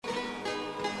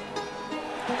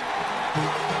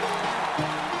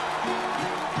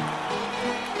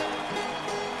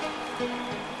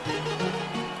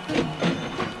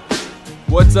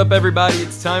What's up, everybody?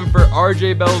 It's time for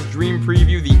RJ Bell's Dream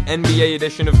Preview, the NBA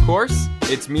edition, of course.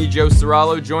 It's me, Joe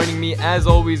Serralo, joining me, as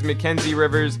always, Mackenzie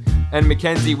Rivers. And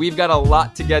Mackenzie, we've got a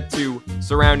lot to get to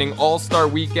surrounding All-Star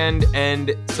Weekend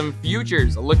and some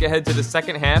futures. A look ahead to the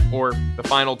second half, or the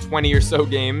final 20 or so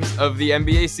games of the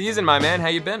NBA season, my man. How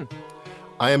you been?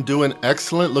 I am doing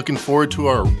excellent. Looking forward to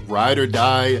our ride or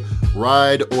die,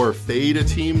 ride or fade a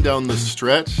team down the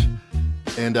stretch.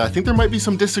 And I think there might be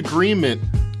some disagreement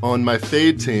on my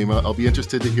fade team. I'll be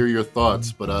interested to hear your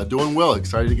thoughts, but doing well.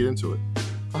 Excited to get into it.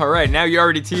 All right, now you're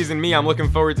already teasing me. I'm looking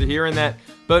forward to hearing that.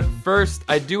 But first,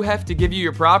 I do have to give you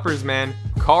your propers, man.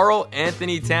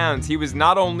 Karl-Anthony Towns. He was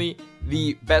not only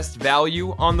the best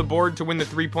value on the board to win the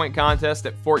three-point contest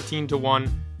at 14-1,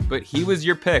 but he was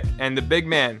your pick. And the big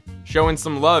man showing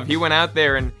some love. He went out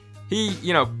there and he,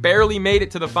 barely made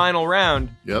it to the final round.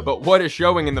 Yep. But what a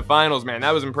showing in the finals, man.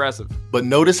 That was impressive. But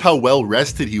notice how well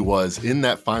rested he was in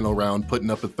that final round, putting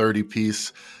up a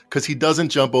 30-piece, because he doesn't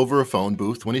jump over a phone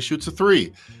booth when he shoots a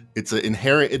three. It's an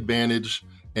inherent advantage.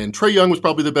 And Trae Young was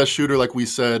probably the best shooter, like we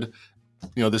said.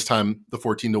 This time the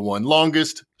 14-1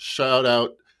 longest. Shout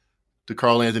out to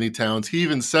Karl-Anthony Towns. He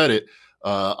even said it.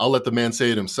 I'll let the man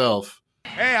say it himself.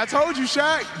 Hey, I told you,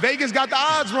 Shaq. Vegas got the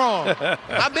odds wrong.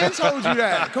 I've been told you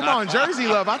that. Come on, Jersey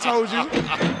love. I told you.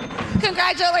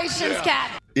 Congratulations,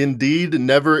 Cat. Indeed,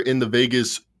 never in the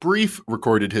Vegas brief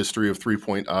recorded history of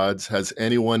three-point odds has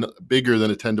anyone bigger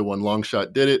than a 10-1 long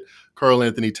shot did it.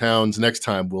 Karl-Anthony Towns next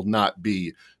time will not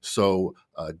be so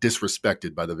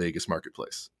disrespected by the Vegas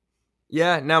marketplace.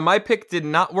 Yeah, now my pick did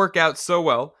not work out so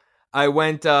well. I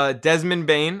went Desmond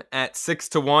Bane at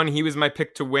 6-1. He was my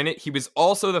pick to win it. He was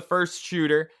also the first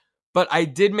shooter, but I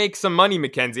did make some money,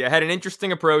 Mackenzie. I had an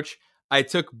interesting approach. I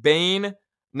took Bane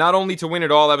not only to win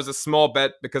it all, that was a small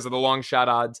bet because of the long shot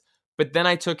odds, but then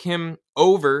I took him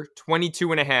over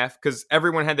 22.5 because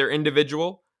everyone had their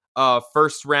individual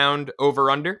first round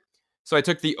over-under. So I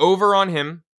took the over on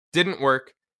him, didn't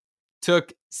work.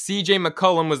 Took CJ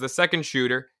McCollum was the second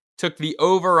shooter, took the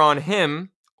over on him,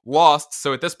 lost.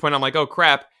 So at this point, I'm like, oh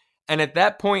crap. And at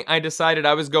that point, I decided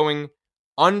I was going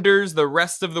unders the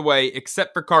rest of the way,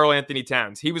 except for Karl-Anthony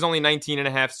Towns. He was only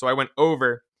 19.5, so I went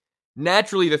over.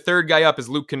 Naturally, the third guy up is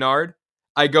Luke Kennard.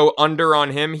 I go under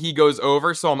on him. He goes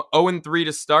over, so I'm 0-3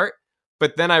 to start.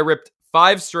 But then I ripped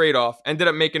 5 straight off, ended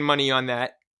up making money on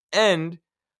that. And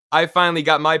I finally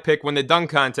got my pick when the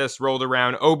dunk contest rolled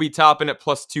around. Obi Toppin at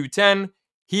plus 210.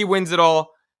 He wins it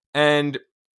all. And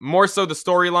more so the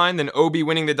storyline than Obi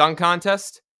winning the dunk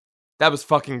contest. That was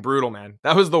fucking brutal, man.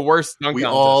 That was the worst dunk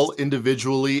contest. We all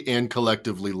individually and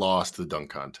collectively lost the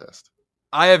dunk contest.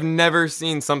 I have never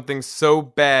seen something so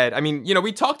bad. I mean,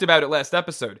 we talked about it last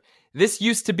episode. This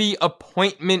used to be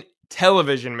appointment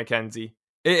television, Mackenzie.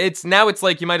 It's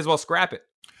like you might as well scrap it.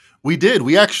 We did.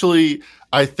 We actually,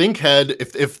 I think, had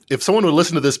if someone would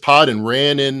listen to this pod and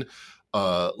ran in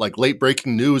like late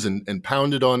breaking news and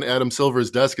pounded on Adam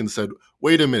Silver's desk and said,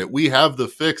 wait a minute, we have the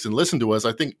fix and listen to us,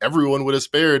 I think everyone would have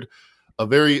spared a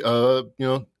very,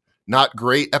 not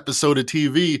great episode of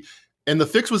TV. And the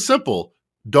fix was simple.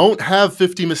 Don't have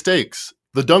 50 mistakes.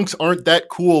 The dunks aren't that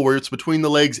cool where it's between the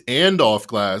legs and off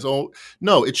glass. Oh,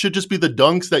 no, it should just be the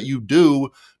dunks that you do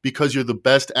because you're the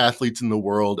best athletes in the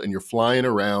world and you're flying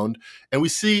around. And we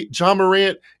see Ja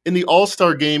Morant in the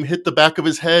All-Star game hit the back of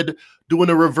his head doing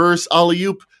a reverse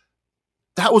alley-oop.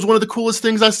 That was one of the coolest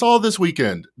things I saw this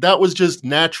weekend. That was just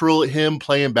natural, him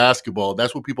playing basketball.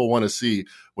 That's what people want to see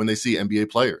when they see NBA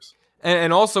players.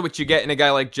 And also what you get in a guy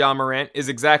like Ja Morant is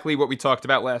exactly what we talked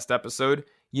about last episode.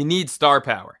 You need star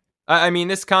power. I mean,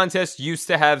 this contest used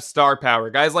to have star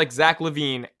power. Guys like Zach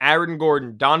LaVine, Aaron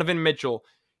Gordon, Donovan Mitchell,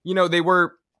 they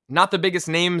were not the biggest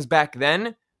names back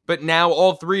then, but now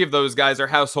all three of those guys are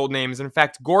household names. In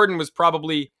fact, Gordon was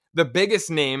probably the biggest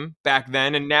name back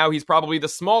then, and now he's probably the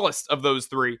smallest of those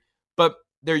three. But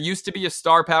there used to be a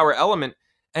star power element,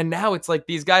 and now it's like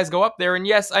these guys go up there, and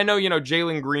yes, I know,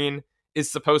 Jalen Green is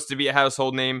supposed to be a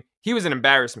household name. He was an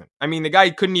embarrassment. I mean, the guy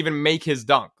couldn't even make his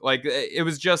dunk. Like, it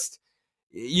was just,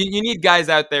 you need guys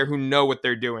out there who know what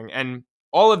they're doing, and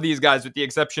all of these guys, with the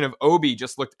exception of Obi,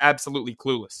 just looked absolutely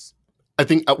clueless. I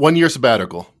think 1 year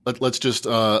sabbatical. Let's just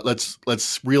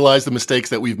let's realize the mistakes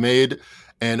that we've made,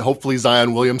 and hopefully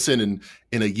Zion Williamson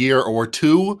in a year or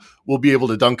two will be able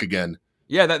to dunk again.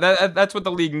 Yeah, that's what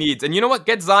the league needs. And you know what?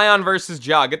 Get Zion versus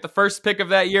Ja. Get the first pick of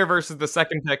that year versus the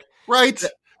second pick. Right.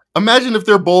 Imagine if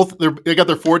they got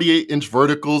their 48-inch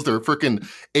verticals, they're freaking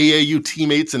AAU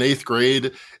teammates in 8th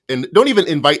grade, and don't even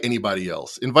invite anybody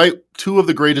else. Invite two of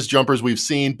the greatest jumpers we've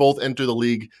seen, both enter the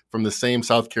league from the same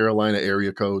South Carolina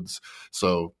area codes.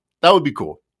 So that would be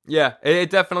cool. Yeah,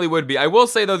 it definitely would be. I will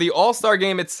say, though, the All-Star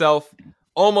game itself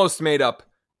almost made up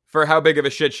for how big of a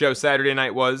shit show Saturday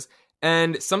night was.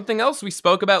 And something else we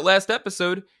spoke about last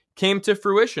episode came to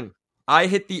fruition. I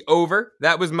hit the over.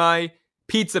 That was my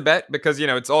pizza bet because,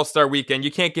 it's All-Star weekend.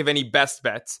 You can't give any best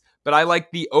bets. But I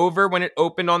liked the over when it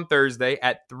opened on Thursday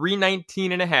at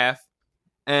 319.5.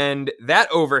 And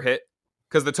that over hit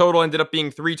because the total ended up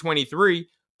being 323.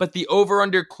 But the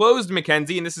over-under closed,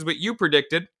 Mackenzie, and this is what you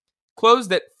predicted,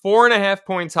 closed at 4.5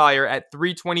 points higher at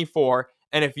 324.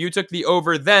 And if you took the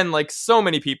over then, like so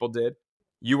many people did,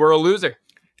 you were a loser.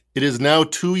 It is now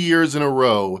 2 years in a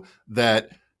row that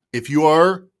if you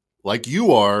are, like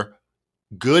you are,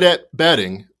 good at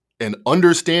betting and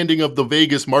understanding of the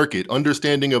Vegas market,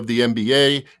 understanding of the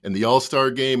NBA and the All-Star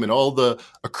game and all the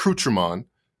accoutrement,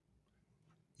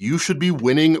 you should be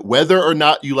winning whether or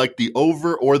not you like the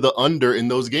over or the under in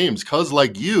those games. Because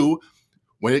like you,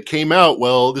 when it came out,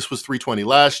 well, this was 320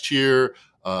 last year.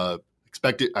 I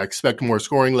expect more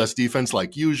scoring, less defense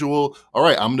like usual. All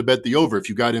right, I'm going to bet the over. If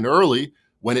you got in early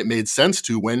when it made sense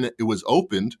to, when it was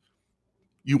opened,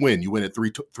 you win. You win at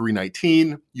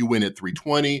 319, you win at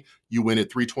 320, you win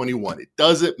at 321. It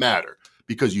doesn't matter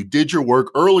because you did your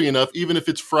work early enough, even if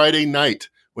it's Friday night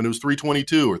when it was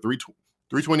 322 or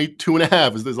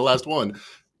 322.5 is the last one.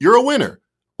 You're a winner.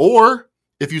 Or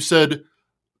if you said,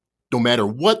 no matter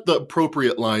what the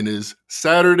appropriate line is,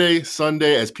 Saturday,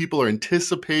 Sunday, as people are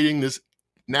anticipating this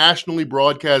nationally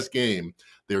broadcast game,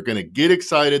 they're going to get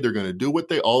excited. They're going to do what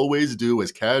they always do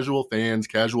as casual fans,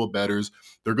 casual bettors.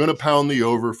 They're going to pound the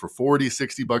over for 40,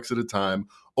 60 bucks at a time,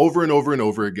 over and over and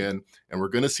over again. And we're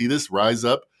going to see this rise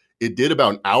up. It did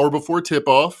about an hour before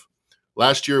tip-off.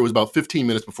 Last year, it was about 15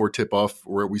 minutes before tip-off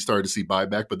where we started to see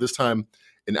buyback. But this time,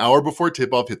 an hour before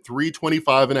tip-off, hit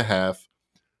 325.5,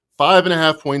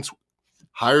 5.5 points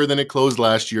higher than it closed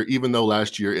last year, even though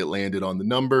last year it landed on the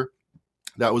number.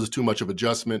 That was too much of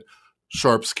adjustment.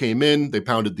 Sharps came in. They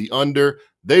pounded the under.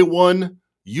 They won.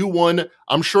 You won.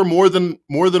 I'm sure more than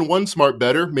one smart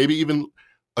bettor, maybe even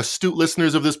astute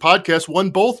listeners of this podcast, won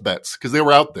both bets because they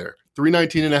were out there.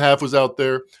 319.5 was out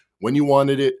there when you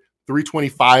wanted it.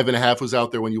 325.5 was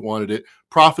out there when you wanted it.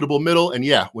 Profitable middle. And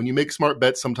yeah, when you make smart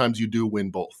bets, sometimes you do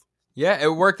win both. Yeah, it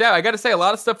worked out. I got to say, a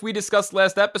lot of stuff we discussed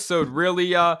last episode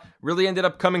really ended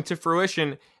up coming to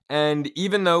fruition. And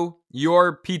even though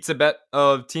your pizza bet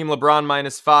of Team LeBron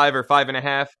 -5 or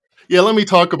 5.5. Yeah, let me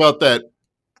talk about that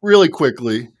really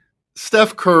quickly.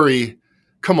 Steph Curry,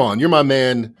 come on, you're my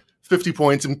man. 50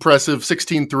 points, impressive,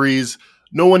 16 threes.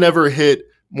 No one ever hit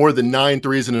more than 9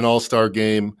 threes in an all-star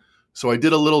game. So I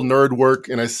did a little nerd work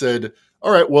and I said,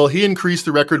 all right, well, he increased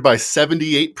the record by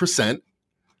 78%.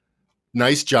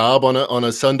 Nice job on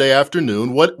a Sunday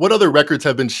afternoon. What other records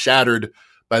have been shattered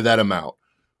by that amount?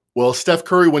 Well, Steph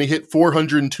Curry, when he hit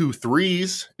 402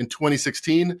 threes in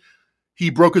 2016, he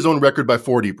broke his own record by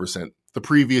 40%. The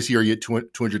previous year, he hit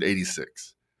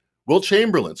 286. Wilt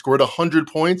Chamberlain scored 100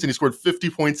 points, and he scored 50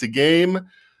 points a game.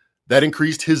 That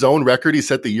increased his own record he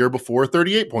set the year before,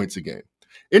 38 points a game.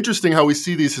 Interesting how we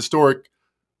see these historic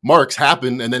marks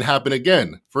happen and then happen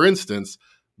again. For instance,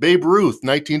 Babe Ruth,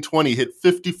 1920, hit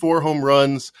 54 home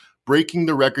runs, breaking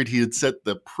the record he had set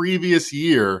the previous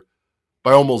year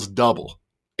by almost double.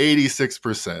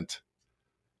 86%.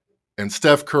 And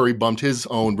Steph Curry bumped his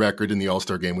own record in the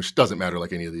All-Star game, which doesn't matter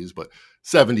like any of these, but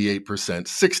 78%,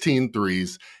 16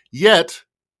 threes. Yet,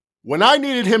 when I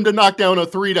needed him to knock down a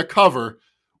three to cover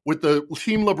with the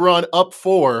Team LeBron up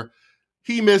 4,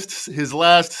 he missed his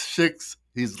last six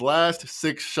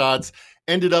shots,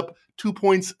 ended up 2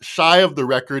 points shy of the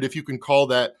record, if you can call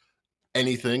that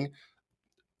anything.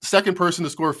 Second person to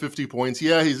score 50 points.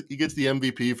 Yeah, he gets the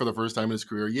MVP for the first time in his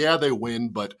career. Yeah, they win,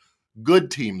 but good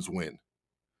teams win.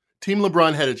 Team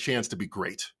LeBron had a chance to be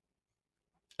great.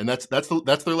 And that's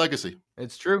their legacy.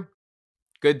 It's true.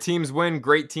 Good teams win,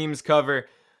 great teams cover.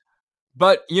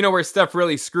 But you know where Steph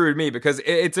really screwed me, because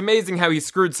it's amazing how he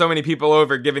screwed so many people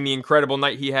over given the incredible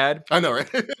night he had. I know, right?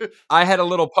 I had a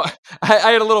little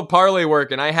parlay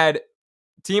work, and I had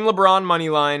Team LeBron money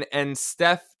line and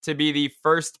Steph to be the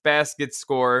first basket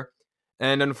scorer,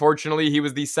 and unfortunately, he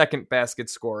was the second basket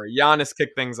scorer. Giannis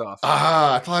kicked things off.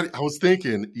 I was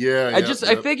thinking, I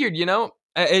figured,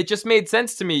 it just made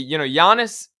sense to me.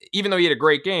 Giannis, even though he had a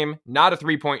great game, not a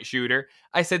three-point shooter.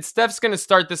 I said Steph's going to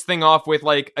start this thing off with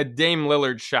like a Dame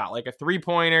Lillard shot, like a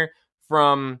three-pointer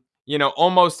from,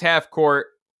 almost half court.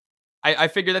 I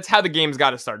figured that's how the game's got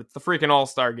to start. It's the freaking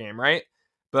All-Star game, right?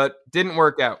 But didn't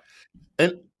work out.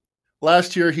 And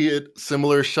last year he had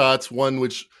similar shots, one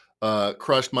which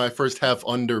crushed my first half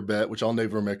under bet, which I'll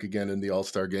never make again in the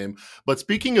All-Star game. But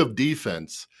speaking of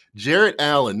defense, Jarrett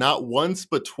Allen, not once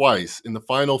but twice in the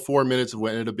final 4 minutes of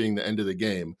what ended up being the end of the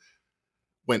game,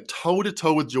 went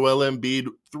toe-to-toe with Joel Embiid,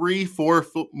 3-4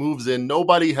 foot moves in,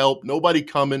 nobody helped, nobody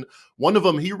coming. One of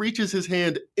them, he reaches his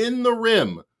hand in the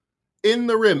rim, in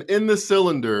the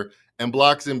cylinder, and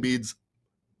blocks Embiid's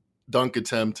dunk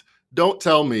attempt. Don't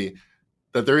tell me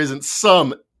that there isn't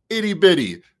some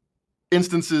itty-bitty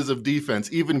instances of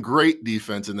defense, even great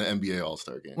defense in the NBA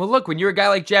All-Star game. Well, look, when you're a guy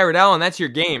like Jarrett Allen, that's your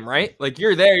game, right? Like,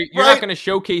 you're there. You're not going to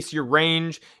showcase your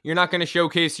range. You're not going to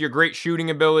showcase your great shooting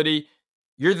ability.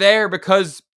 You're there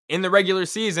because in the regular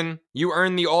season, you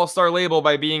earned the All-Star label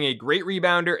by being a great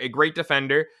rebounder, a great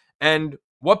defender, and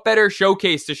what better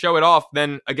showcase to show it off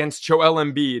than against Joel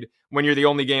Embiid when you're the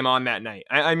only game on that night?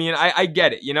 I mean, I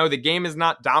get it. You know, the game is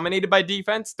not dominated by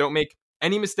defense. Don't make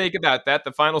any mistake about that.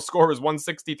 The final score was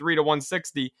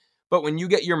 163-160. But when you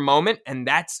get your moment and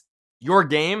that's your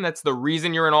game, that's the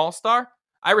reason you're an All-Star,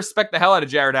 I respect the hell out of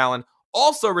Jarrett Allen.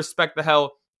 Also respect the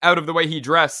hell out of the way he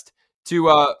dressed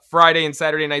to Friday and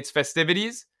Saturday night's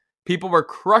festivities. People were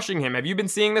crushing him. Have you been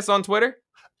seeing this on Twitter?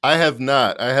 I have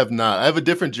not. I have a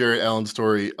different Jarrett Allen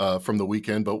story from the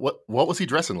weekend, but what was he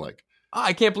dressing like? Oh,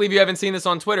 I can't believe you haven't seen this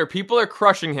on Twitter. People are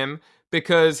crushing him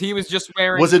because he was just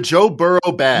wearing... Was it Joe Burrow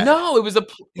bad? No, he was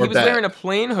wearing a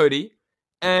plain hoodie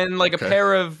and like a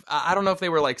pair of, I don't know if they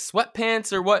were like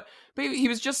sweatpants or what, but he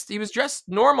was dressed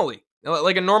normally,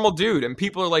 like a normal dude. And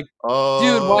people are like,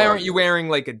 dude, why aren't you wearing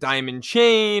like a diamond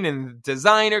chain and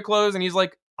designer clothes? And he's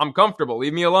like, I'm comfortable.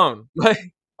 Leave me alone.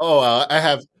 I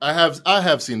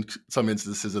have seen some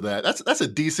instances of that. That's a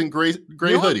decent gray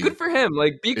hoodie. Good for him.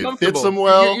 Like, be comfortable. It fits him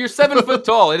well. You're 7 foot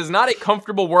tall. It is not a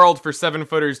comfortable world for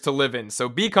 7-footers to live in. So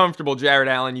be comfortable, Jarrett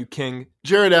Allen, you king.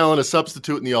 Jarrett Allen, a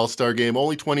substitute in the All-Star game,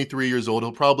 only 23 years old.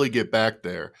 He'll probably get back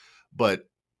there. But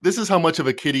this is how much of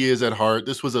a kid he is at heart.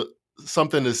 This was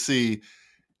something to see.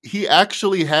 He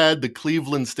actually had the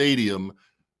Cleveland Stadium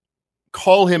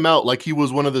call him out like he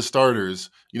was one of the starters,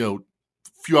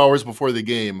 few hours before the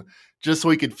game, just so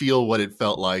he could feel what it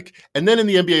felt like. And then in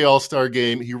the NBA All-Star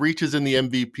game, he reaches in the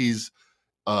MVP's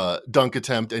dunk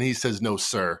attempt and he says, "No,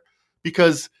 sir."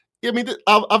 Because, I mean,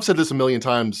 I've said this a million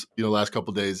times, last couple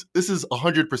of days. This is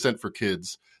 100% for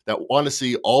kids that want to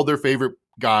see all their favorite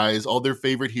guys, all their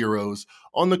favorite heroes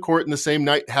on the court in the same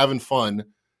night having fun.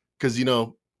 Because,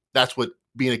 that's what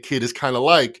being a kid is kind of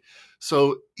like.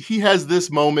 So he has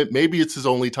this moment. Maybe it's his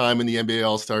only time in the NBA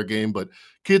All-Star game, but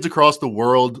kids across the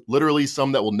world, literally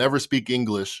some that will never speak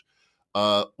English,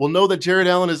 will know that Jarrett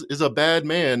Allen is a bad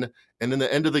man. And in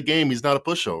the end of the game, he's not a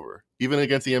pushover, even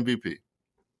against the MVP.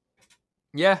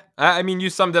 Yeah, I mean,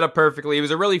 you summed it up perfectly. It was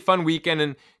a really fun weekend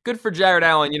and good for Jarrett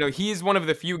Allen. He's one of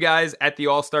the few guys at the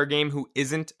All-Star game who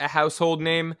isn't a household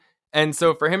name. And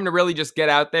so for him to really just get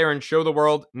out there and show the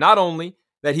world, not only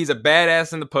that he's a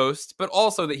badass in the post, but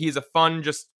also that he's a fun,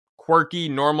 just quirky,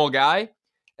 normal guy.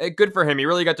 Good for him. He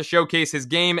really got to showcase his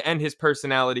game and his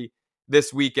personality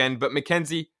this weekend. But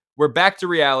Mackenzie, we're back to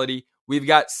reality. We've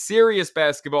got serious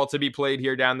basketball to be played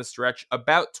here down the stretch.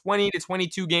 About 20 to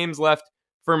 22 games left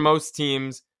for most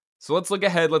teams. So let's look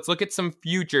ahead. Let's look at some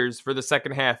futures for the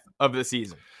second half of the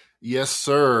season. Yes,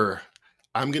 sir.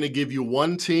 I'm going to give you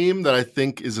one team that I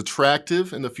think is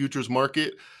attractive in the futures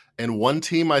market and one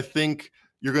team I think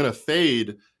you're going to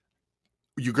fade.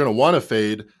 You're going to want to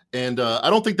fade. And I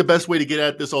don't think the best way to get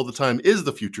at this all the time is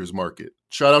the futures market.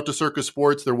 Shout out to Circus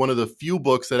Sports. They're one of the few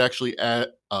books that actually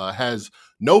has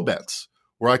no bets,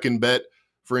 where I can bet,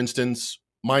 for instance,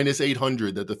 minus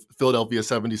 800 that the Philadelphia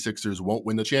 76ers won't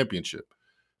win the championship.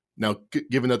 Now,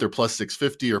 given that they're plus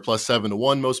 650 or plus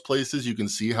 7-1 most places, you can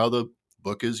see how the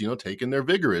book is, taking their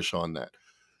vigorish on that.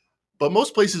 But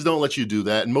most places don't let you do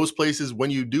that. And most places,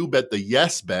 when you do bet the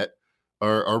yes bet,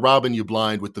 are robbing you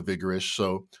blind with the vigorish.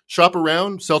 So shop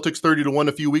around. Celtics 30-1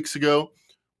 a few weeks ago.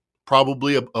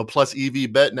 Probably a plus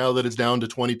EV bet now that it's down to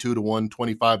 22-1,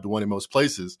 25-1 in most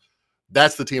places.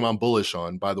 That's the team I'm bullish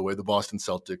on, by the way, the Boston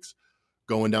Celtics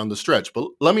going down the stretch. But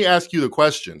let me ask you the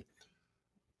question.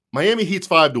 Miami Heat's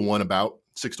 5-1, about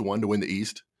 6-1 to win the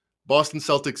East. Boston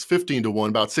Celtics 15-1,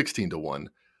 about 16-1.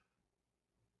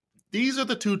 These are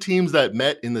the two teams that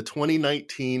met in the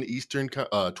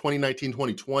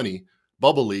 2019-2020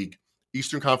 Bubble League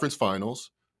Eastern Conference Finals.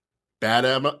 Bam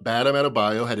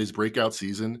Adebayo had his breakout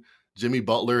season. Jimmy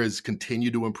Butler has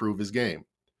continued to improve his game.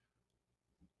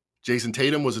 Jason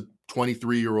Tatum was a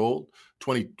 21-year-old,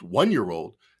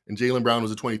 and Jaylen Brown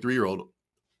was a 23-year-old.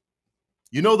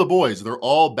 The boys, they're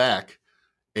all back.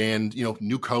 And,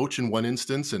 new coach in one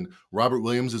instance, and Robert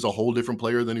Williams is a whole different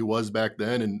player than he was back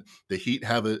then. And the Heat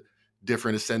have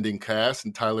different ascending cast,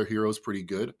 and Tyler Hero's pretty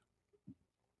good.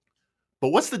 But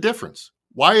what's the difference?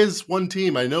 Why is one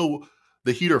team, I know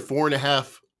the Heat are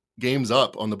 4.5 games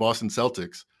up on the Boston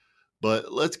Celtics,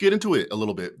 but let's get into it a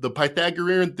little bit. The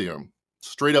Pythagorean theorem,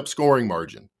 straight up scoring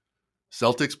margin.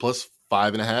 Celtics plus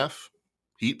 5.5,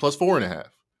 Heat plus 4.5.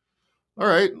 All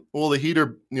right, well, the Heat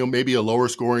are, maybe a lower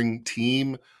scoring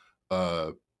team,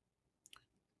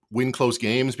 win close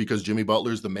games because Jimmy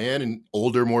Butler's the man, and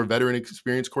older, more veteran,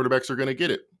 experienced quarterbacks are going to get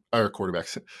it. Or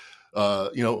quarterbacks,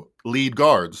 lead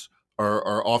guards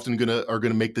are often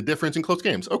gonna make the difference in close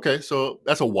games. Okay, so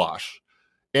that's a wash.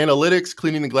 Analytics,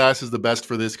 cleaning the glass is the best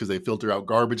for this because they filter out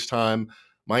garbage time.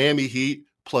 Miami Heat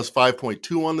plus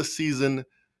 5.2 on the season.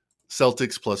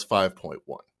 Celtics plus 5.1.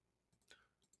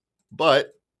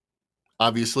 But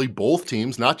obviously both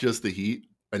teams, not just the Heat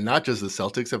and not just the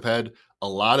Celtics, have had a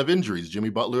lot of injuries. Jimmy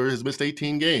Butler has missed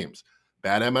 18 games.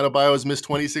 Bam Adebayo has missed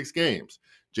 26 games.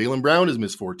 Jaylen Brown has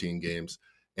missed 14 games.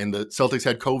 And the Celtics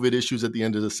had COVID issues at the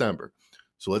end of December.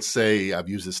 So let's say, I've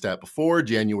used this stat before,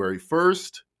 January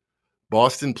 1st,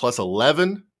 Boston plus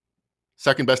 11,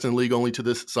 second best in the league only to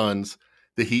the Suns,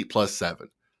 the Heat plus 7.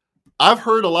 I've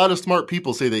heard a lot of smart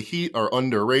people say the Heat are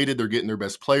underrated. They're getting their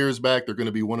best players back. They're going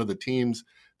to be one of the teams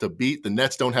to beat. The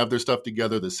Nets don't have their stuff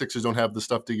together. The Sixers don't have the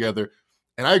stuff together.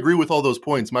 And I agree with all those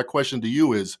points. My question to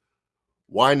you is,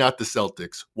 why not the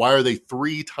Celtics? Why are they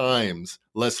 3 times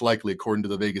less likely, according to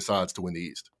the Vegas odds, to win the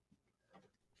East?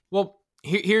 Well,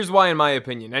 here's why, in my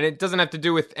opinion, and it doesn't have to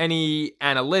do with any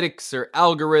analytics or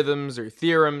algorithms or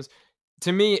theorems.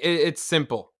 To me, it's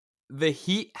simple. The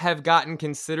Heat have gotten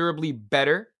considerably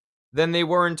better than they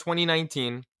were in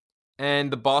 2019,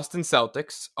 and the Boston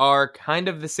Celtics are kind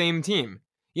of the same team.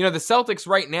 The Celtics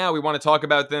right now, we want to talk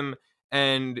about them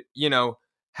and,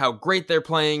 how great they're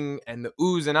playing and the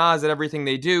oohs and ahs at everything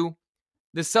they do.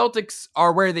 The Celtics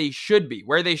are where they should be,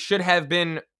 where they should have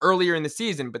been earlier in the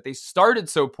season, but they started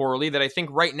so poorly that I think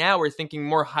right now we're thinking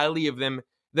more highly of them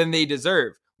than they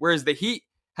deserve, whereas the Heat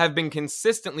have been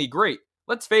consistently great.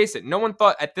 Let's face it, no one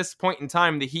thought at this point in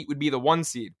time the Heat would be the 1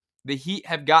 seed. The Heat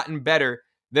have gotten better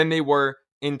than they were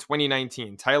in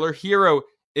 2019. Tyler Hero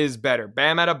is better.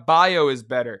 Bam Adebayo is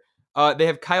better. They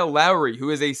have Kyle Lowry, who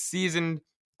is a seasoned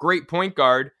great point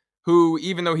guard, who,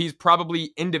 even though he's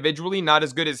probably individually not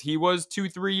as good as he was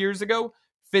 2-3 years ago,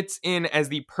 fits in as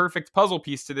the perfect puzzle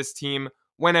piece to this team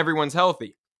when everyone's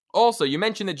healthy. Also, you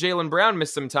mentioned that Jaylen Brown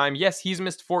missed some time. Yes, he's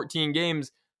missed 14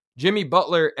 games. Jimmy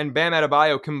Butler and Bam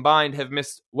Adebayo combined have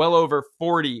missed well over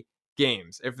 40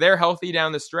 games. If they're healthy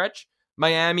down the stretch,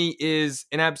 Miami is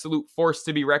an absolute force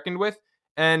to be reckoned with,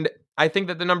 and I think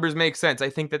that the numbers make sense. I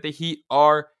think that the Heat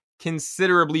are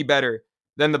considerably better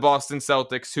than the Boston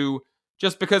Celtics, who,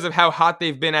 just because of how hot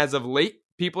they've been as of late,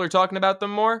 people are talking about them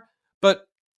more. But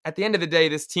at the end of the day,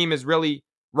 this team is really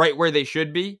right where they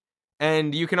should be.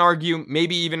 And you can argue,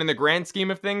 maybe even in the grand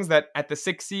scheme of things, that at the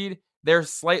 6th seed, they're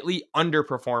slightly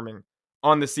underperforming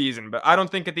on the season. But I don't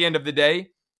think at the end of the day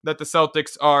that the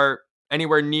Celtics are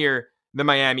anywhere near the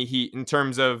Miami Heat in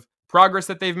terms of progress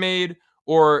that they've made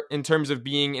or in terms of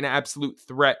being an absolute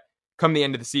threat come the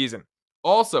end of the season.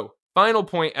 Also, final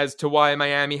point as to why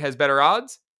Miami has better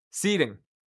odds, seeding.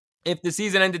 If the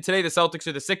season ended today, the Celtics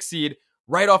are the 6th seed.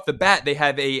 Right off the bat, they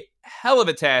have a hell of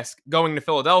a task going to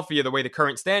Philadelphia the way the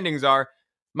current standings are.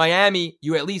 Miami,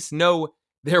 you at least know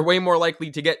they're way more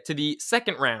likely to get to the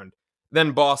 2nd round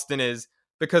than Boston is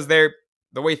because they're,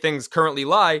 the way things currently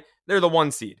lie, they're the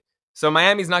 1 seed. So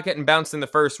Miami's not getting bounced in the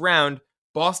 1st round.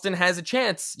 Boston has a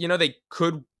chance. They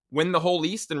could win the whole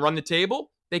East and run the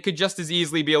table. They could just as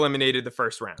easily be eliminated the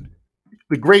 1st round.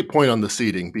 The great point on the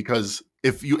seeding, because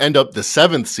if you end up the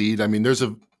 7th seed, I mean, there's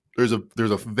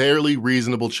a fairly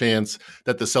reasonable chance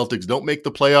that the Celtics don't make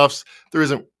the playoffs. There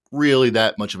isn't really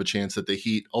that much of a chance that the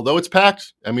Heat, although it's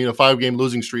packed, I mean, a 5-game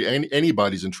losing streak,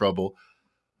 anybody's in trouble.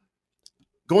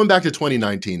 Going back to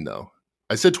 2019, though,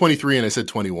 I said 23 and I said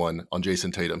 21 on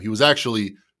Jason Tatum. He was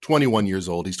actually 21 years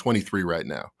old. He's 23 right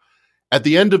now. At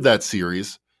the end of that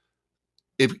series,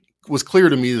 it was clear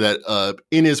to me that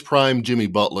in his prime, Jimmy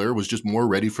Butler was just more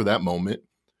ready for that moment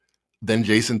than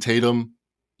Jason Tatum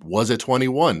was at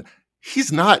 21.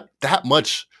 He's not that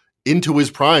much into his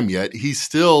prime yet. He's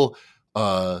still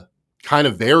kind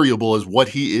of variable as what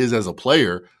he is as a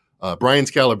player. Brian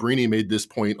Scalabrine made this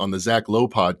point on the Zach Lowe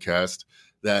podcast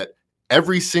that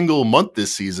every single month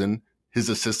this season, his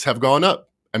assists have gone up.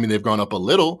 I mean, they've gone up a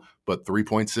little, but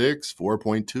 3.6,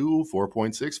 4.2,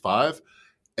 4.6, 5.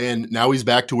 And now he's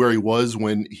back to where he was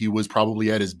when he was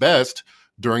probably at his best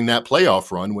during that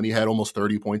playoff run when he had almost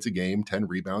 30 points a game, 10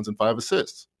 rebounds, and 5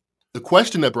 assists. The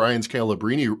question that Brian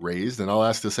Scalabrine raised, and I'll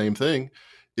ask the same thing,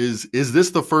 is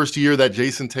this the first year that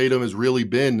Jason Tatum has really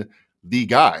been the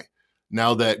guy?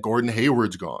 Now that Gordon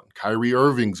Hayward's gone, Kyrie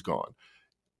Irving's gone,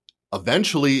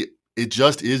 eventually it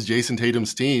just is Jason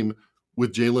Tatum's team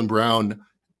with Jaylen Brown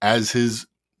as his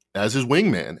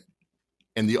wingman.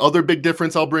 And the other big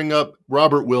difference I'll bring up,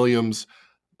 Robert Williams,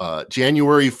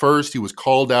 January 1st, he was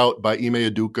called out by Ime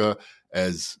Udoka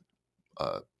as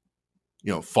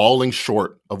falling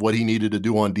short of what he needed to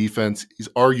do on defense. He's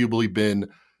arguably been,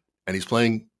 and he's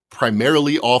playing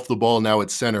primarily off the ball now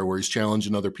at center, where he's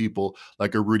challenging other people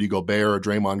like a Rudy Gobert or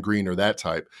Draymond Green or that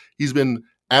type. He's been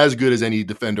as good as any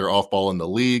defender off ball in the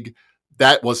league.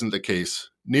 That wasn't the case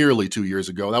nearly 2 years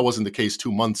ago. That wasn't the case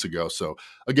 2 months ago. So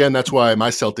again, that's why the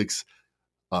Celtics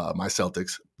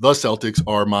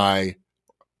are my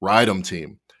ride 'em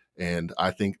team. And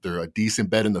I think they're a decent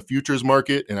bet in the futures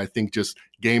market. And I think just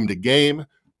game to game,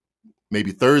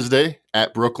 maybe Thursday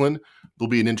at Brooklyn, will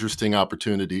be an interesting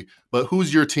opportunity. But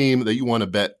who's your team that you want to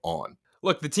bet on?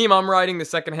 Look, the team I'm riding the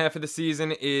second half of the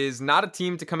season is not a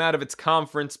team to come out of its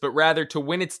conference, but rather to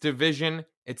win its division.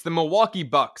 It's the Milwaukee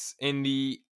Bucks in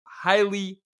the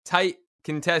highly tight,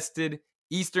 contested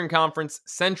Eastern Conference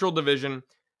Central Division.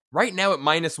 Right now at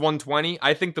minus 120,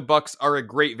 I think the Bucks are a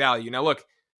great value. Now look,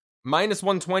 minus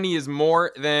 120 is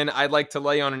more than I'd like to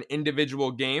lay on an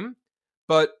individual game.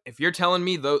 But if you're telling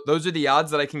me those are the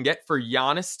odds that I can get for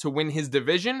Giannis to win his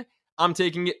division, I'm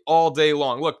taking it all day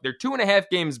long. Look, they're 2.5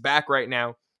 games back right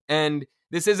now, and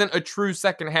this isn't a true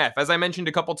second half. As I mentioned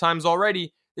a couple times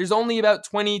already, there's only about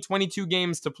 22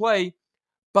 games to play,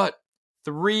 but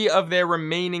 3 of their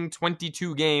remaining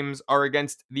 22 games are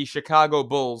against the Chicago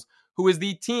Bulls, who is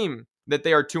the team that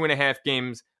they are 2.5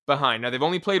 games behind. Now, they've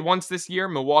only played once this year.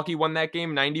 Milwaukee won that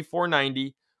game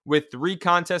 94-90 with 3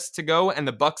 contests to go and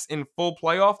the Bucks in full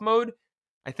playoff mode.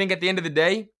 I think at the end of the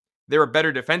day, they're a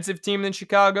better defensive team than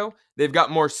Chicago. They've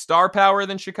got more star power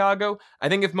than Chicago. I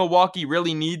think if Milwaukee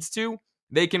really needs to,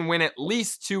 they can win at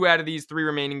least 2 out of these 3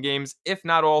 remaining games, if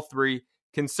not all 3.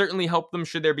 Can certainly help them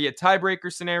should there be a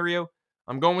tiebreaker scenario.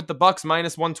 I'm going with the Bucks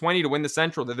minus 120 to win the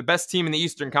Central. They're the best team in the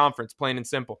Eastern Conference, plain and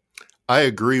simple. I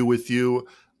agree with you.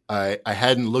 I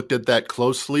hadn't looked at that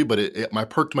closely, but I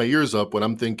perked my ears up when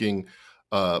I'm thinking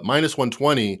minus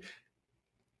 120.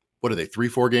 What are they,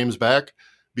 3-4 games back?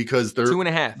 Because they're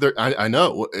 2.5. I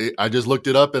know. I just looked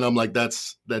it up and I'm like,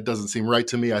 that doesn't seem right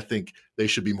to me. I think they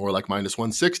should be more like minus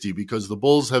 160 because the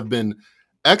Bulls have been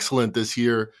excellent this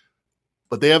year,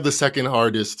 but they have the second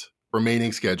hardest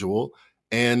remaining schedule.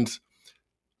 And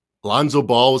Lonzo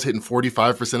Ball was hitting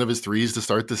 45% of his threes to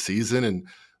start the season. And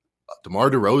DeMar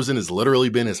DeRozan has literally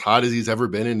been as hot as he's ever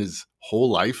been in his whole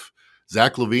life.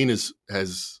 Zach LaVine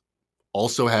has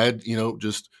also had,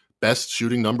 just best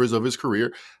shooting numbers of his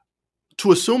career.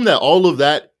 To assume that all of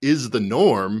that is the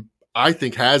norm, I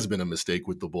think has been a mistake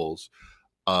with the Bulls.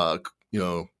 I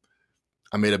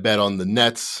made a bet on the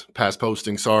Nets, past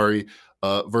posting,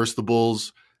 versus the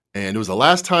Bulls. And it was the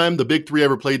last time the Big Three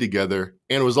ever played together.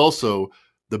 And it was also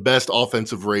the best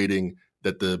offensive rating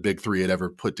that the Big Three had ever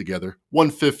put together.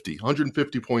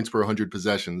 150 points per 100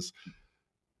 possessions.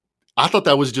 I thought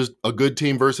that was just a good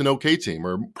team versus an okay team,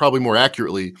 or probably more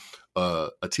accurately, a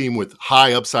team with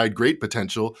high upside, great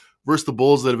potential versus the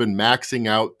Bulls that have been maxing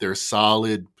out their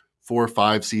solid 4 or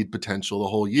 5 seed potential the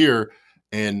whole year.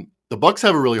 And the Bucks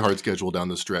have a really hard schedule down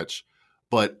the stretch.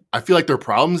 But I feel like their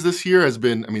problems this year has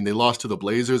been, they lost to the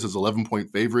Blazers as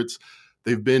 11-point favorites.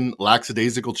 They've been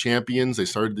lackadaisical champions. They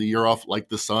started the year off like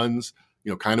the Suns,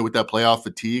 kind of with that playoff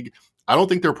fatigue. I don't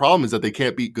think their problem is that they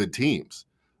can't beat good teams.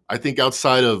 I think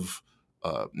outside of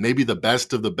maybe the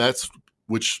best of the bets,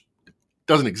 which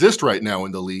doesn't exist right now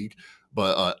in the league,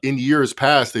 but in years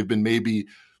past, they've been maybe,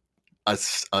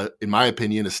 in my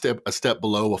opinion, a step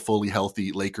below a fully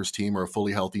healthy Lakers team or a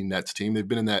fully healthy Nets team. They've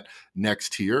been in that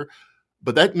next tier.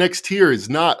 But that next tier is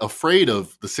not afraid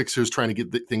of the Sixers trying to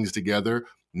get things together,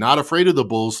 not afraid of the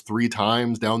Bulls 3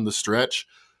 times down the stretch.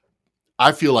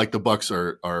 I feel like the Bucks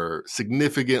are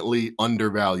significantly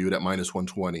undervalued at minus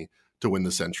 120 to win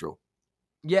the Central.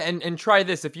 Yeah, and try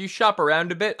this. If you shop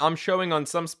around a bit, I'm showing on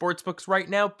some sportsbooks right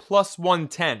now plus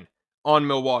 110 on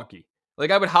Milwaukee. Like,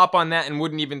 I would hop on that and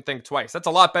wouldn't even think twice. That's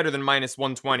a lot better than minus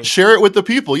 120. Share it with the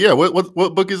people. Yeah, what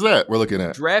book is that we're looking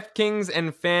at? DraftKings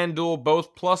and FanDuel,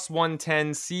 both plus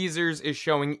 110. Caesars is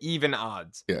showing even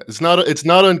odds. Yeah, it's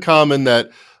not uncommon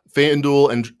that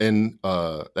FanDuel and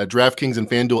that DraftKings and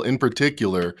FanDuel in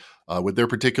particular, with their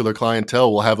particular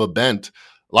clientele, will have a bent.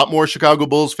 A lot more Chicago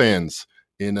Bulls fans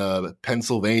in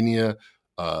Pennsylvania,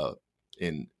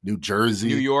 in New Jersey,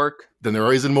 New York, than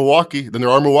there is in Milwaukee. Than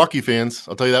there are Milwaukee fans.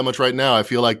 I'll tell you that much right now. I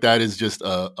feel like that is just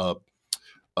a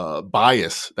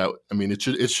bias.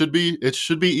 It should be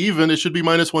even. It should be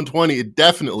minus 120. It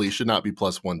definitely should not be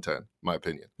plus 110, in my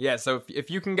opinion. Yeah, so if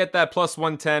you can get that plus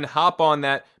 110, hop on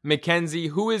that. Mackenzie,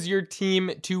 who is your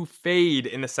team to fade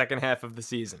in the second half of the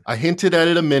season? I hinted at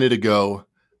it a minute ago.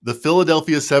 The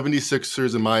Philadelphia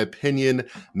 76ers, in my opinion,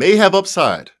 may have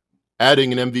upside,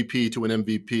 adding an MVP to an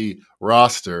MVP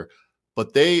roster,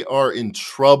 but they are in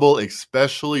trouble,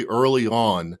 especially early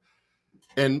on.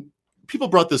 And people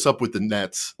brought this up with the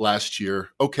Nets last year.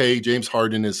 Okay, James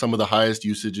Harden is some of the highest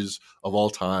usages of all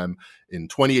time. In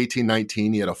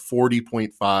 2018-19, he had a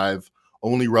 40.5.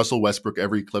 Only Russell Westbrook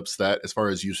ever eclipsed that as far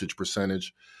as usage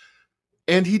percentage.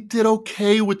 And he did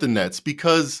okay with the Nets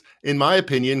because, in my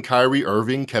opinion, Kyrie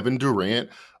Irving, Kevin Durant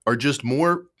are just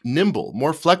more nimble,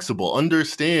 more flexible,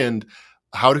 understand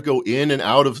how to go in and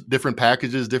out of different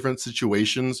packages, different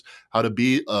situations, how to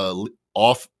be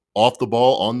off the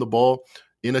ball, on the ball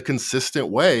in a consistent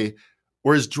way.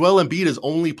 Whereas Joel Embiid has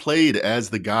only played as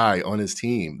the guy on his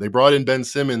team. They brought in Ben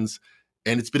Simmons,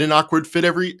 and it's been an awkward fit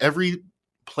every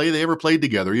play they ever played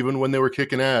together, even when they were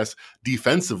kicking ass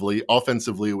defensively.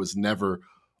 Offensively, it was never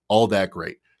all that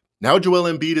great. Now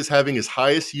Joel Embiid is having his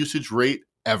highest usage rate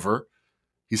ever.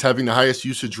 He's having the highest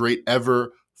usage rate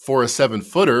ever for a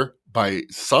 7-footer by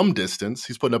some distance.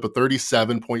 He's putting up a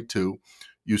 37.2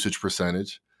 usage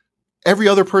percentage. Every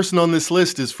other person on this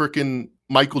list is freaking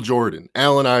Michael Jordan,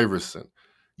 Allen Iverson,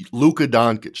 Luka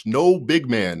Doncic. No big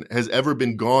man has ever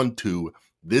been gone to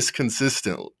this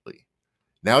consistently.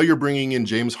 Now you're bringing in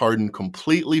James Harden,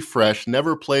 completely fresh,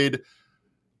 never played.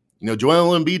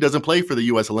 Joel Embiid doesn't play for the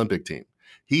U.S. Olympic team.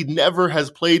 He never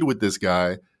has played with this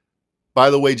guy.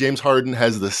 By the way, James Harden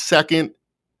has the second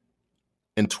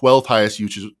and 12th highest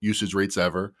usage rates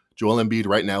ever. Joel Embiid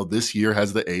right now this year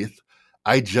has the 8th.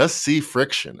 I just see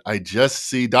friction. I just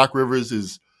see Doc Rivers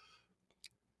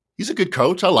he's a good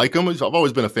coach. I like him. I've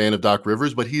always been a fan of Doc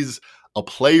Rivers, but he's a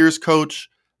player's coach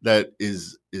that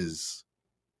is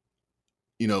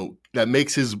that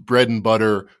makes his bread and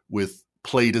butter with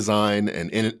play design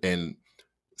and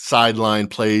sideline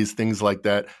plays, things like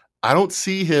that. I don't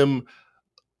see him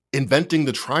inventing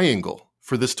the triangle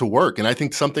for this to work. And I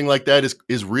think something like that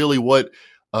is really what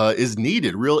is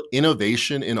needed, real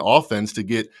innovation in offense to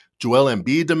get Joel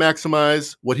Embiid to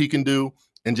maximize what he can do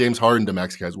and James Harden to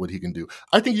maximize what he can do.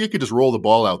 I think you could just roll the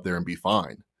ball out there and be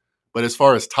fine. But as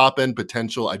far as top-end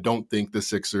potential, I don't think the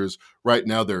Sixers, right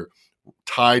now they're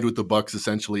tied with the Bucks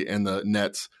essentially and the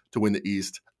Nets to win the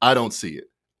East. I don't see it.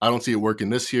 I don't see it working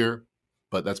this year,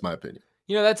 but that's my opinion.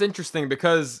 That's interesting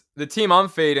because the team I'm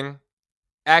fading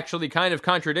actually kind of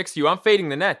contradicts you. I'm fading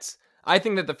the Nets. I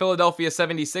think that the Philadelphia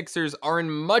 76ers are in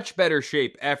much better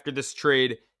shape after this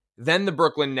trade than the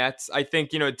Brooklyn Nets. I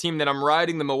think, a team that I'm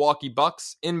riding, the Milwaukee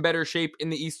Bucks, in better shape in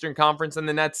the Eastern Conference than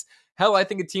the Nets. Hell, I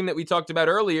think a team that we talked about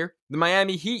earlier, the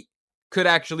Miami Heat, could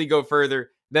actually go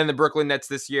further than the Brooklyn Nets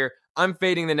this year. I'm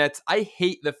fading the Nets. I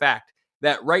hate the fact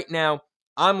that right now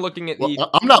I'm looking at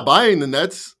I'm not buying the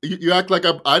Nets. You act like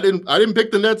I didn't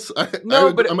pick the Nets.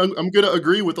 I'm going to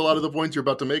agree with a lot of the points you're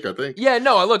about to make, I think. Yeah,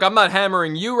 no, look, I'm not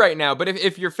hammering you right now, but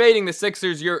if you're fading the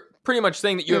Sixers, you're pretty much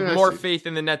saying that you have more faith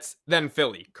in the Nets than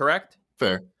Philly, correct?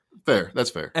 Fair. That's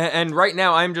fair. And right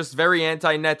now, I'm just very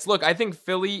anti-Nets. Look, I think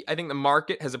the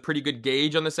market has a pretty good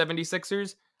gauge on the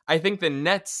 76ers. I think the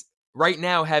Nets right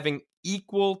now having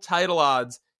equal title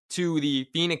odds to the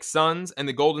Phoenix Suns and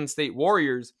the Golden State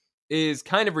Warriors is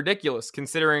kind of ridiculous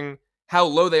considering how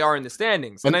low they are in the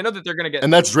standings. And I know that they're going to get...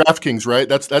 And that's DraftKings, right?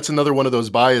 That's another one of those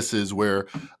biases where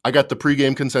I got the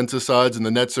pregame consensus odds and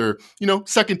the Nets are,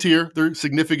 second tier. They're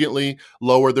significantly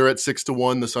lower. They're at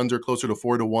 6-1. The Suns are closer to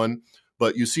 4-1.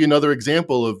 But you see another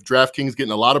example of DraftKings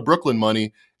getting a lot of Brooklyn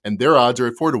money and their odds are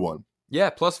at 4-1. Yeah,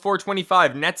 plus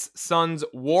 425. Nets, Suns,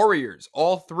 Warriors,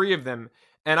 all three of them.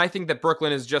 And I think that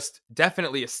Brooklyn is just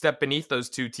definitely a step beneath those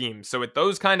two teams. So with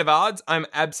those kind of odds, I'm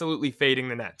absolutely fading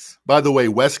the Nets. By the way,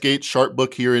 Westgate, sharp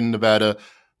book here in Nevada,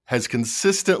 has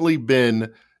consistently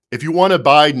been, if you want to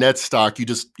buy Nets stock,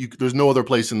 there's no other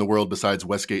place in the world besides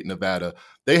Westgate, Nevada.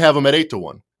 They have them at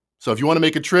 8-1. So if you want to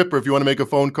make a trip or if you want to make a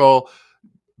phone call,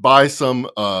 buy some,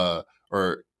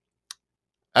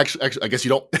 Actually, I guess you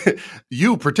don't.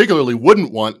 You particularly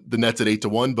wouldn't want the Nets at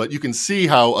 8-1, but you can see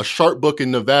how a sharp book in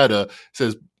Nevada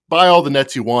says buy all the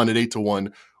Nets you want at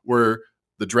 8-1. Where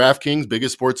the DraftKings,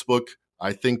 biggest sports book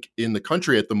I think in the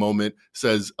country at the moment,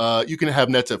 says you can have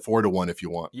Nets at 4-1 if you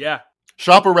want. Yeah.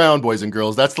 Shop around, boys and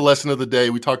girls. That's the lesson of the day.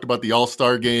 We talked about the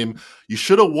All-Star game. You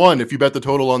should have won if you bet the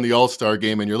total on the All-Star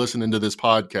game and you're listening to this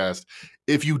podcast.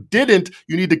 If you didn't,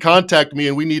 you need to contact me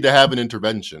and we need to have an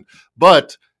intervention.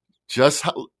 But just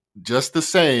the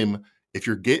same, if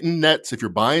you're getting Nets, if you're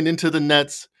buying into the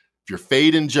Nets, If you're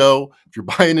fading Joe, if you're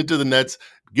buying into the Nets,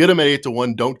 get them at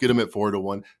 8-1. Don't get them at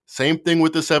 4-1. Same thing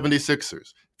with the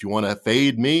 76ers. If you want to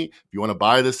fade me, if you want to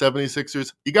buy the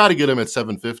 76ers, you got to get them at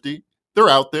 750. They're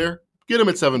out there. Get them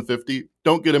at 750.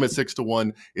 Don't get them at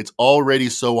 6-1. It's already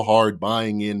so hard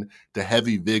buying in to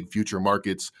heavy VIG future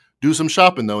markets. Do some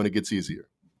shopping, though, and it gets easier.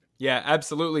 Yeah,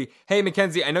 absolutely. Hey,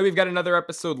 Mackenzie, I know we've got another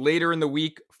episode later in the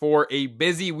week for a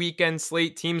busy weekend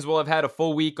slate. Teams will have had a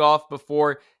full week off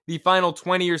before the final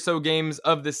 20 or so games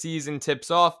of the season tips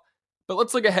off. But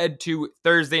let's look ahead to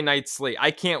Thursday night slate.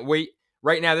 I can't wait.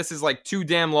 Right now, this is like too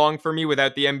damn long for me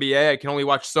without the NBA. I can only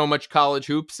watch so much college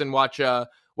hoops and watch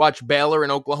Baylor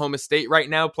and Oklahoma State right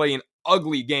now play an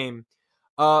ugly game.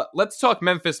 Let's talk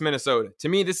Memphis, Minnesota. To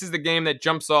me, this is the game that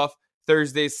jumps off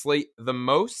Thursday's slate the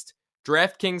most.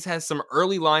 DraftKings has some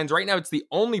early lines. Right now, it's the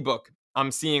only book I'm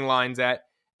seeing lines at,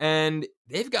 and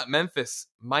they've got Memphis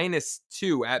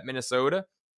 -2 at Minnesota.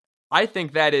 I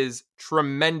think that is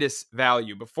tremendous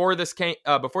value. Before this came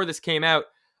out,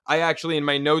 I actually, in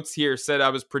my notes here, said I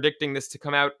was predicting this to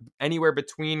come out anywhere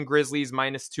between Grizzlies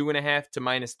 -2.5 to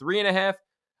 -3.5.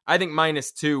 I think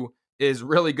 -2 is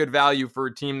really good value for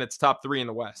a team that's top 3 in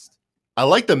the West. I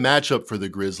like the matchup for the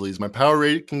Grizzlies. My power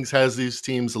rankings has these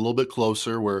teams a little bit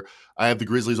closer, where I have the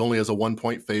Grizzlies only as a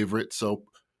 1-point favorite, so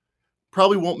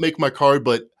probably won't make my card,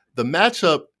 but the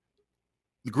matchup,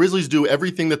 the Grizzlies do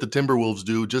everything that the Timberwolves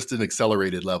do, just an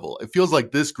accelerated level. It feels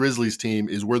like this Grizzlies team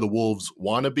is where the Wolves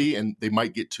want to be, and they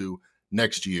might get to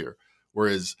next year,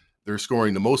 whereas they're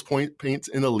scoring the most points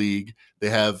in the league. They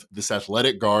have this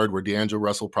athletic guard where D'Angelo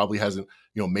Russell probably hasn't,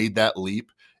 made that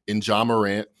leap in Ja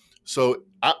Morant. So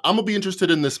I'm gonna be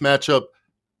interested in this matchup.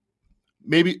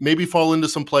 Maybe fall into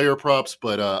some player props,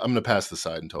 but I'm gonna pass the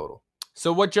side in total.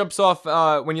 So what jumps off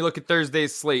when you look at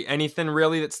Thursday's slate? Anything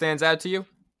really that stands out to you?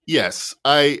 Yes,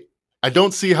 I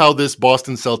don't see how this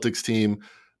Boston Celtics team,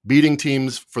 beating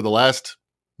teams for the last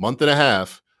month and a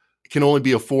half, can only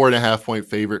be a 4.5-point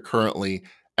favorite currently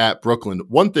at Brooklyn.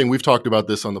 One thing, we've talked about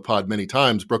this on the pod many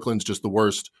times, Brooklyn's just the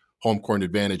worst home court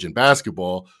advantage in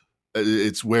basketball.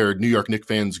 It's where New York Knicks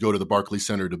fans go to the Barclays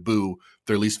Center to boo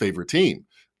their least favorite team.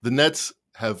 The Nets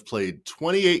have played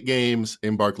 28 games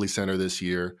in Barclays Center this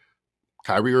year.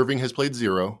 Kyrie Irving has played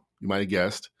 0, you might have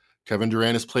guessed. Kevin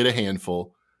Durant has played a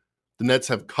handful. The Nets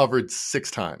have covered 6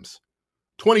 times,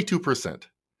 22%.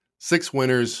 6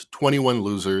 winners, 21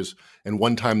 losers, and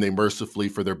one time they mercifully,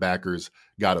 for their backers,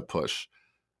 got a push.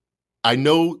 I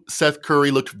know Seth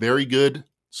Curry looked very good,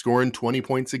 scoring 20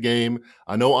 points a game.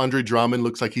 I know Andre Drummond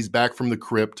looks like he's back from the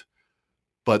crypt,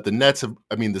 but the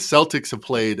Celtics have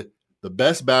played the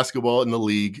best basketball in the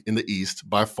league in the East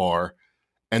by far,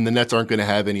 and the Nets aren't going to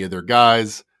have any of their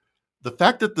guys. The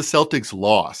fact that the Celtics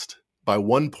lost by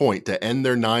 1 point to end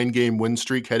their 9-game win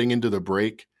streak heading into the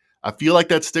break, I feel like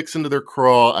that sticks into their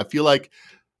craw. I feel like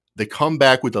they come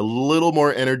back with a little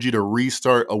more energy to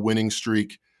restart a winning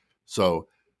streak. So,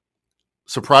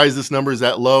 surprised this number is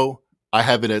that low. I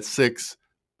have it at 6,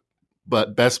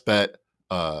 but best bet.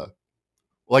 I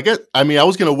was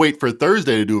going to wait for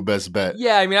Thursday to do a best bet.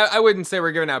 Yeah, I wouldn't say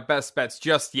we're giving out best bets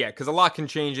just yet, because a lot can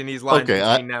change in these lines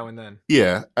between now and then.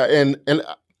 Yeah, and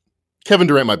Kevin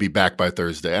Durant might be back by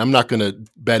Thursday. I'm not going to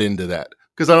bet into that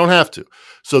because I don't have to.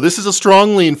 So this is a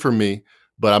strong lean for me,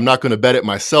 but I'm not going to bet it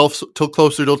myself till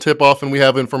closer to tip off and we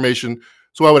have information.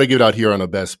 So why would I give it out here on a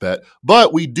best bet?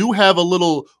 But we do have a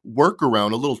little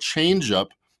workaround, a little change up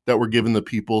that we're giving the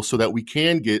people so that we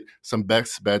can get some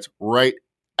best bets right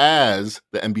as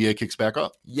the NBA kicks back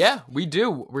up. Yeah, we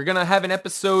do. We're going to have an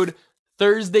episode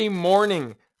Thursday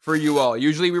morning for you all.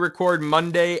 Usually we record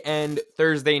Monday and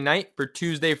Thursday night for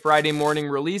Tuesday, Friday morning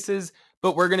releases,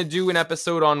 but we're going to do an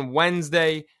episode on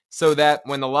Wednesday so that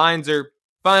when the lines are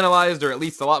finalized, or at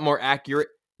least a lot more accurate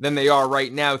than they are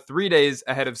right now, 3 days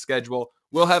ahead of schedule,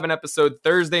 we'll have an episode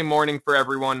Thursday morning for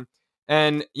everyone.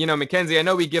 And, Mackenzie, I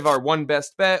know we give our one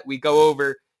best bet. We go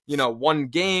over, one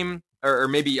game, or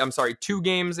maybe, 2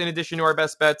 games in addition to our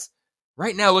best bets.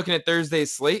 Right now, looking at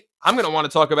Thursday's slate, I'm going to want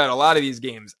to talk about a lot of these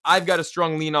games. I've got a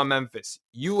strong lean on Memphis.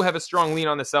 You have a strong lean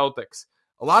on the Celtics.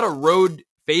 A lot of road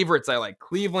favorites I like.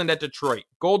 Cleveland at Detroit,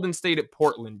 Golden State at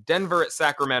Portland, Denver at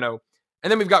Sacramento.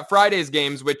 And then we've got Friday's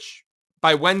games, which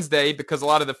by Wednesday, because a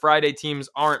lot of the Friday teams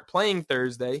aren't playing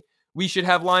Thursday, we should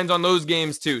have lines on those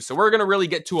games too. So we're going to really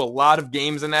get to a lot of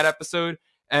games in that episode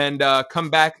and come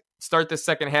back, start the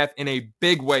second half in a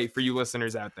big way for you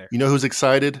listeners out there. You know who's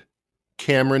excited?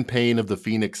 Cameron Payne of the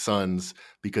Phoenix Suns,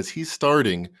 because he's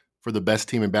starting for the best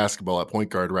team in basketball at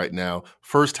point guard right now.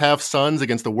 First half Suns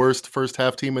against the worst first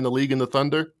half team in the league in the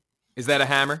Thunder. Is that a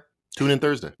hammer? Tune in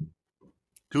Thursday.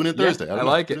 Tune in Thursday. I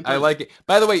like it. I like it.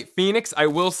 By the way, Phoenix, I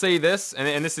will say this,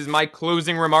 and this is my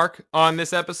closing remark on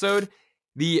this episode.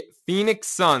 The Phoenix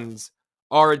Suns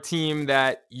are a team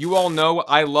that you all know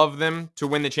I love them to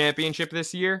win the championship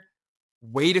this year.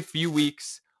 Wait a few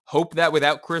weeks. Hope that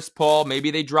without Chris Paul,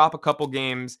 maybe they drop a couple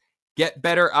games, get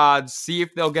better odds, see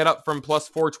if they'll get up from plus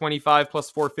 425, plus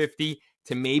 450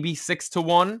 to maybe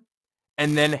 6-1,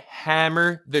 and then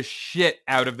hammer the shit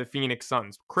out of the Phoenix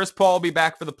Suns. Chris Paul will be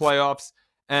back for the playoffs.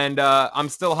 And I'm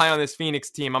still high on this Phoenix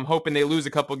team. I'm hoping they lose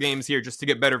a couple games here just to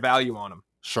get better value on them.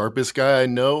 Sharpest guy I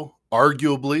know,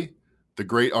 arguably, the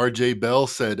great RJ Bell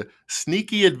said,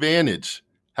 sneaky advantage.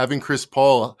 Having Chris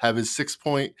Paul have his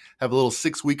have a little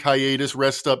 6-week hiatus,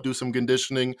 rest up, do some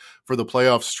conditioning for the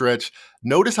playoff stretch.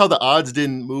 Notice how the odds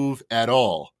didn't move at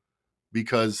all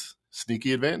because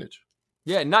sneaky advantage.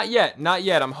 Yeah, not yet.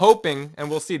 I'm hoping, and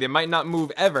we'll see, they might not move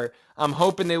ever. I'm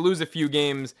hoping they lose a few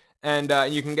games. And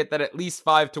you can get that at least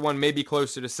 5-1, maybe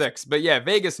closer to 6. But yeah,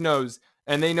 Vegas knows,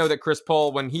 and they know that Chris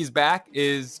Paul, when he's back,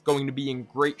 is going to be in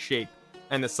great shape,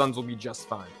 and the Suns will be just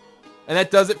fine. And that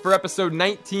does it for episode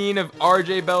 19 of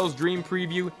RJ Bell's Dream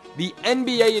Preview, the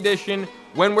NBA edition.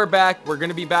 When we're back, we're going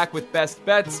to be back with best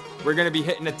bets. We're going to be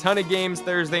hitting a ton of games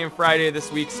Thursday and Friday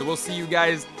this week, so we'll see you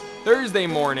guys Thursday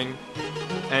morning,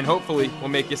 and hopefully we'll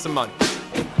make you some money.